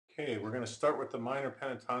Okay, we're going to start with the minor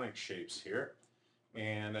pentatonic shapes here.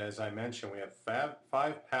 And as I mentioned, we have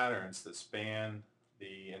five patterns that span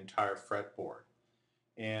the entire fretboard.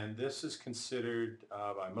 And this is considered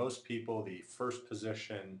by most people the first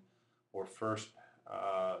position or first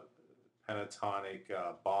uh, pentatonic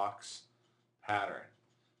box pattern.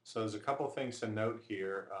 So there's a couple things to note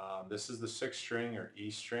here. This is the sixth string or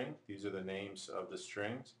E string. These are the names of the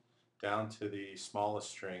strings down to the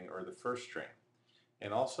smallest string or the first string.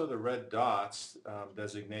 And also the red dots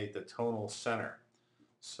designate the tonal center.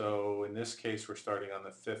 So in this case we're starting on the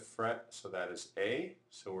 5th fret, so that is A.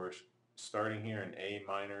 So we're starting here in A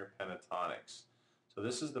minor pentatonics. So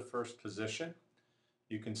this is the first position.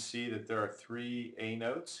 You can see that there are 3 A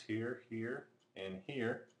notes here, here, and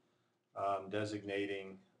here,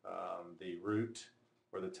 designating the root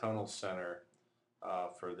or the tonal center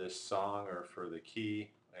for this song or for the key,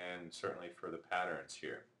 and certainly for the patterns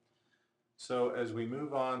here. So as we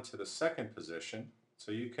move on to the second position,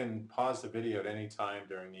 so you can pause the video at any time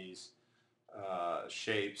during these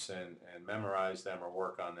shapes and memorize them or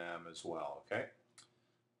work on them as well, okay?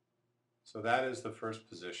 So that is the first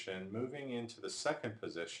position. Moving into the second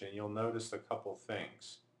position, you'll notice a couple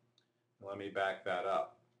things. Let me back that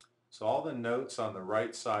up. So all the notes on the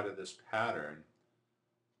right side of this pattern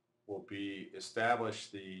will be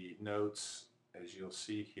established the notes, as you'll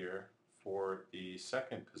see here, for the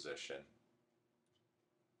second position.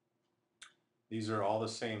 These are all the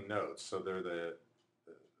same notes, so they're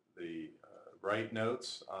the right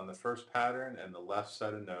notes on the first pattern and the left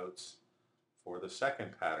set of notes for the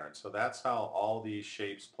second pattern. So that's how all these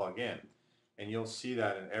shapes plug in. And you'll see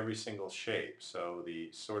that in every single shape. So the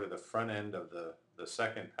sort of the front end of the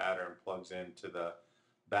second pattern plugs into the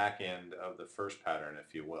back end of the first pattern,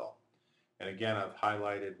 if you will. And again, I've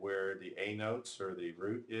highlighted where the A notes or the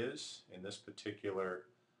root is in this particular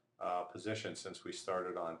position, since we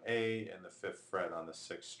started on A and the 5th fret on the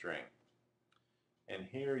 6th string. And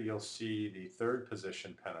here you'll see the third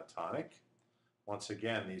position pentatonic. Once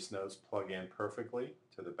again, these notes plug in perfectly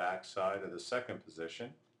to the back side of the second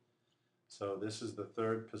position. So this is the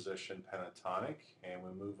third position pentatonic, and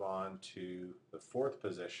we move on to the fourth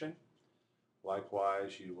position.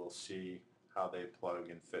 Likewise, you will see how they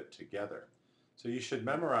plug and fit together. So you should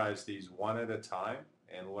memorize these one at a time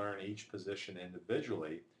and learn each position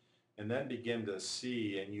individually, and then begin to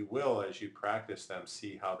see, and you will as you practice them,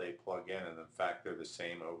 see how they plug in, and in fact they're the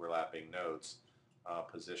same overlapping notes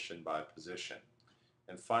position by position.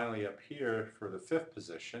 And finally up here for the fifth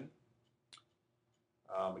position,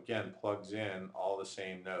 again plugs in all the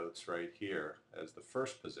same notes right here as the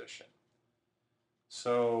first position.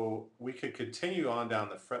 So we could continue on down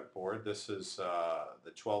the fretboard. This is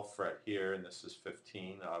the 12th fret here, and this is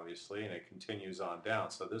 15 obviously, and it continues on down.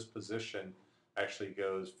 So this position actually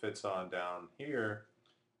fits on down here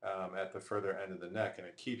at the further end of the neck, and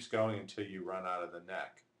it keeps going until you run out of the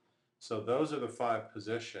neck. So those are the 5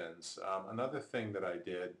 positions. Another thing that I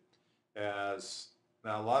did is,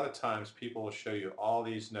 now a lot of times people will show you all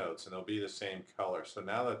these notes and they'll be the same color. So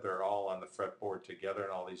now that they're all on the fretboard together in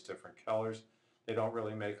all these different colors, they don't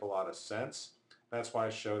really make a lot of sense. That's why I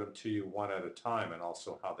showed them to you one at a time, and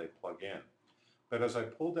also how they plug in. But as I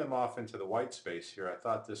pulled them off into the white space here, I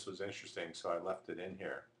thought this was interesting, so I left it in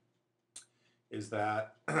here. Is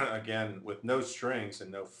that, again, with no strings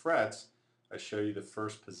and no frets, I show you the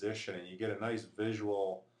first position, and you get a nice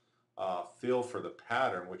visual feel for the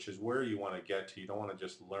pattern, which is where you want to get to. You don't want to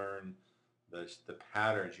just learn the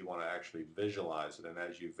patterns, you want to actually visualize it. And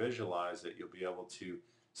as you visualize it, you'll be able to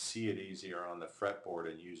see it easier on the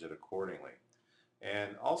fretboard and use it accordingly.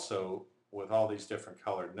 And also, with all these different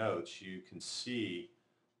colored notes, you can see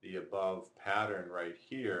the above pattern right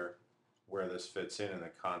here where this fits in the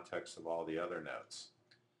context of all the other notes.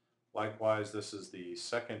 Likewise, this is the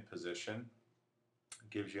second position. It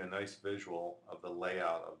gives you a nice visual of the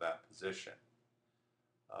layout of that position.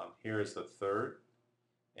 Here is the third.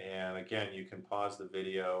 And again, you can pause the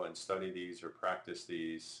video and study these or practice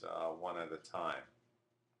these one at a time.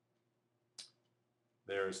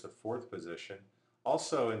 There's the fourth position.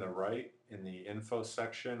 Also in the right, in the info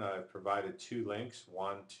section, I've provided 2 links,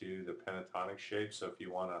 one to the pentatonic shape, so if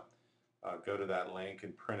you want to go to that link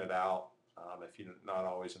and print it out, if you're not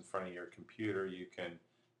always in front of your computer, you can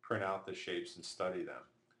print out the shapes and study them.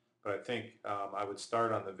 But I think I would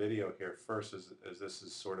start on the video here first, as this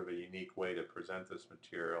is sort of a unique way to present this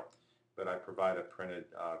material, but I provide a printed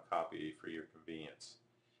copy for your convenience.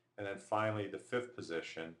 And then finally, the fifth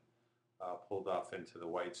position, pulled off into the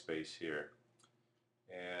white space here,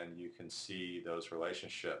 and you can see those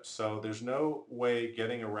relationships. So there's no way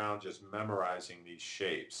getting around just memorizing these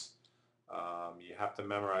shapes. You have to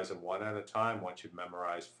memorize them one at a time. Once you've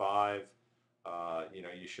memorized 5,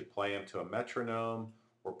 you should play them to a metronome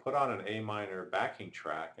or put on an A minor backing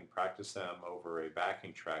track and practice them over a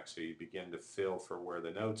backing track so you begin to feel for where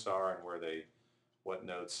the notes are and what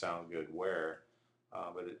notes sound good where.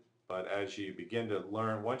 But as you begin to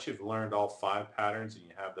learn, once you've learned all 5 patterns and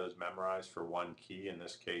you have those memorized for one key, in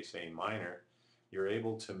this case A minor, you're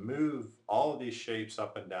able to move all of these shapes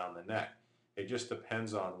up and down the neck. It just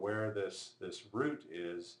depends on where this root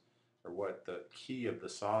is or what the key of the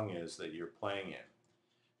song is that you're playing in.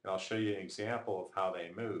 And I'll show you an example of how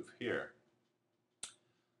they move here.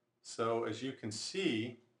 So as you can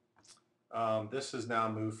see, this has now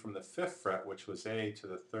moved from the 5th fret, which was A, to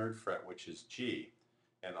the 3rd fret, which is G.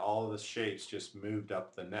 And all of the shapes just moved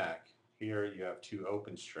up the neck. Here you have 2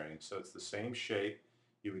 open strings, so it's the same shape.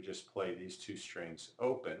 You would just play these 2 strings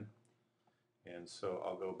open. And so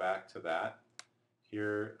I'll go back to that.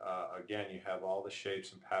 Here, again, you have all the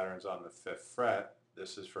shapes and patterns on the 5th fret.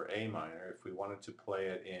 This is for A minor. If we wanted to play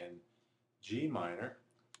it in G minor,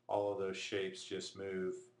 all of those shapes just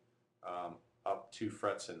move up 2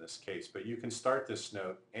 frets in this case. But you can start this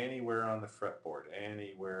note anywhere on the fretboard,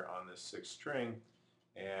 anywhere on this 6th string.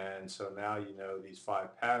 And so now you know these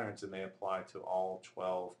 5 patterns and they apply to all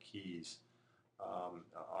 12 keys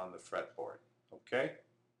on the fretboard. Okay?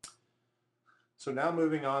 So now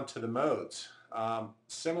moving on to the modes.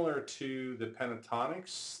 Similar to the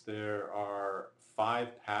pentatonics, there are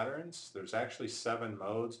 5 patterns. There's actually 7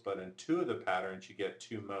 modes, but in 2 of the patterns you get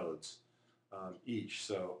 2 modes each.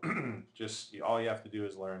 So just all you have to do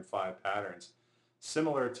is learn 5 patterns.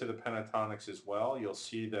 Similar to the pentatonics as well, you'll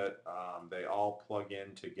see that they all plug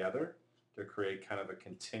in together to create kind of a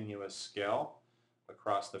continuous scale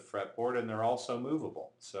across the fretboard, and they're also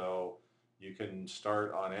movable. So you can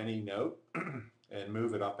start on any note and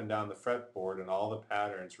move it up and down the fretboard, and all the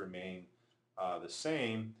patterns remain the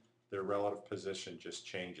same. Their relative position just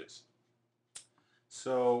changes.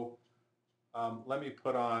 So let me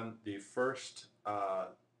put on the first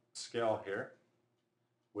scale here,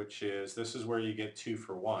 which is, this is where you get 2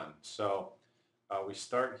 for 1. So we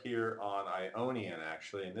start here on Ionian,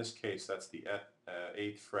 actually. In this case, that's the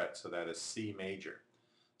 8th fret, so that is C major.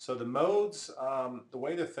 So the modes, the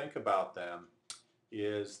way to think about them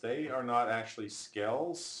is they are not actually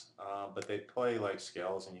scales, but they play like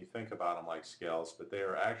scales, and you think about them like scales, but they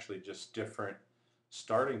are actually just different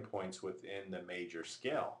starting points within the major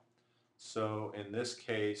scale. So in this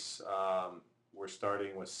case, we're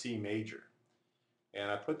starting with C major. And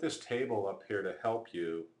I put this table up here to help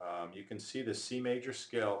you. You can see the C major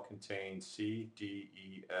scale contains C, D,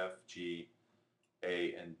 E, F, G,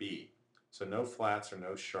 A, and B. So no flats or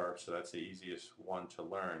no sharps, so that's the easiest one to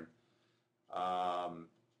learn.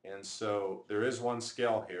 And so there is one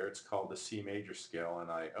scale here. It's called the C major scale in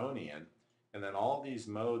Ionian. And then all these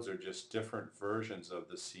modes are just different versions of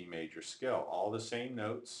the C major scale. All the same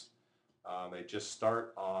notes. They just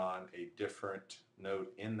start on a different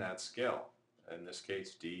note in that scale. In this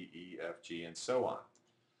case, D, E, F, G, and so on.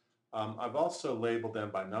 I've also labeled them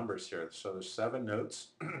by numbers here. So there's 7 notes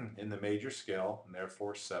in the major scale, and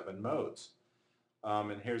therefore 7 modes.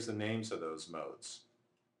 And here's the names of those modes.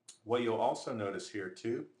 What you'll also notice here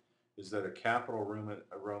too is that a capital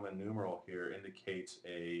Roman numeral here indicates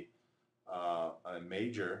a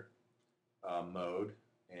major mode,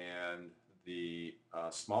 and the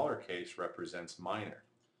smaller case represents minor.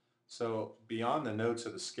 So beyond the notes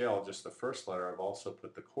of the scale, just the first letter, I've also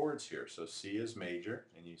put the chords here. So C is major,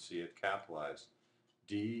 and you see it capitalized.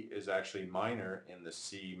 D is actually minor in the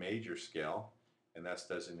C major scale, and that's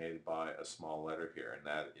designated by a small letter here, and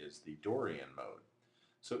that is the Dorian mode.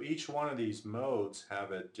 So each one of these modes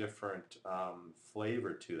have a different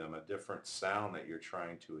flavor to them, a different sound that you're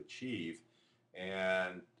trying to achieve,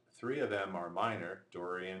 and 3 of them are minor: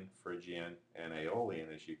 Dorian, Phrygian, and Aeolian,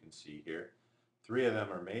 as you can see here. 3 of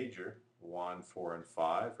them are major: 1, 4, and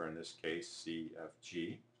 5, or in this case C, F,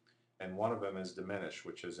 G, and 1 of them is diminished,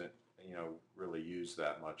 which isn't really used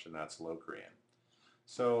that much, and that's Locrian.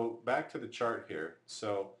 So back to the chart here.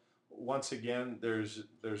 So once again, there's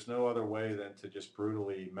no other way than to just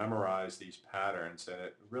brutally memorize these patterns, and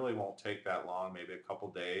it really won't take that long, maybe a couple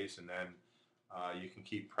days, and then you can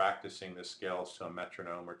keep practicing the scales to a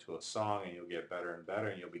metronome or to a song, and you'll get better and better,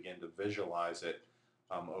 and you'll begin to visualize it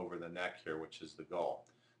over the neck here, which is the goal.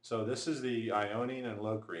 So this is the Ionian and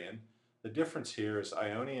Locrian. The difference here is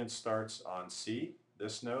Ionian starts on C,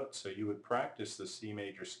 this note, so you would practice the C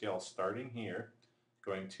major scale starting here,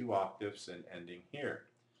 going 2 octaves and ending here.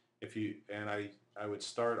 I would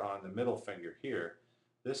start on the middle finger here.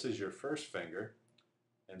 This is your first finger,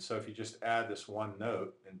 And so if you just add this one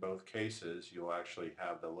note in both cases, you'll actually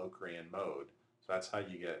have the Locrian mode. So that's how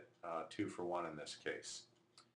you get 2 for 1 in this case.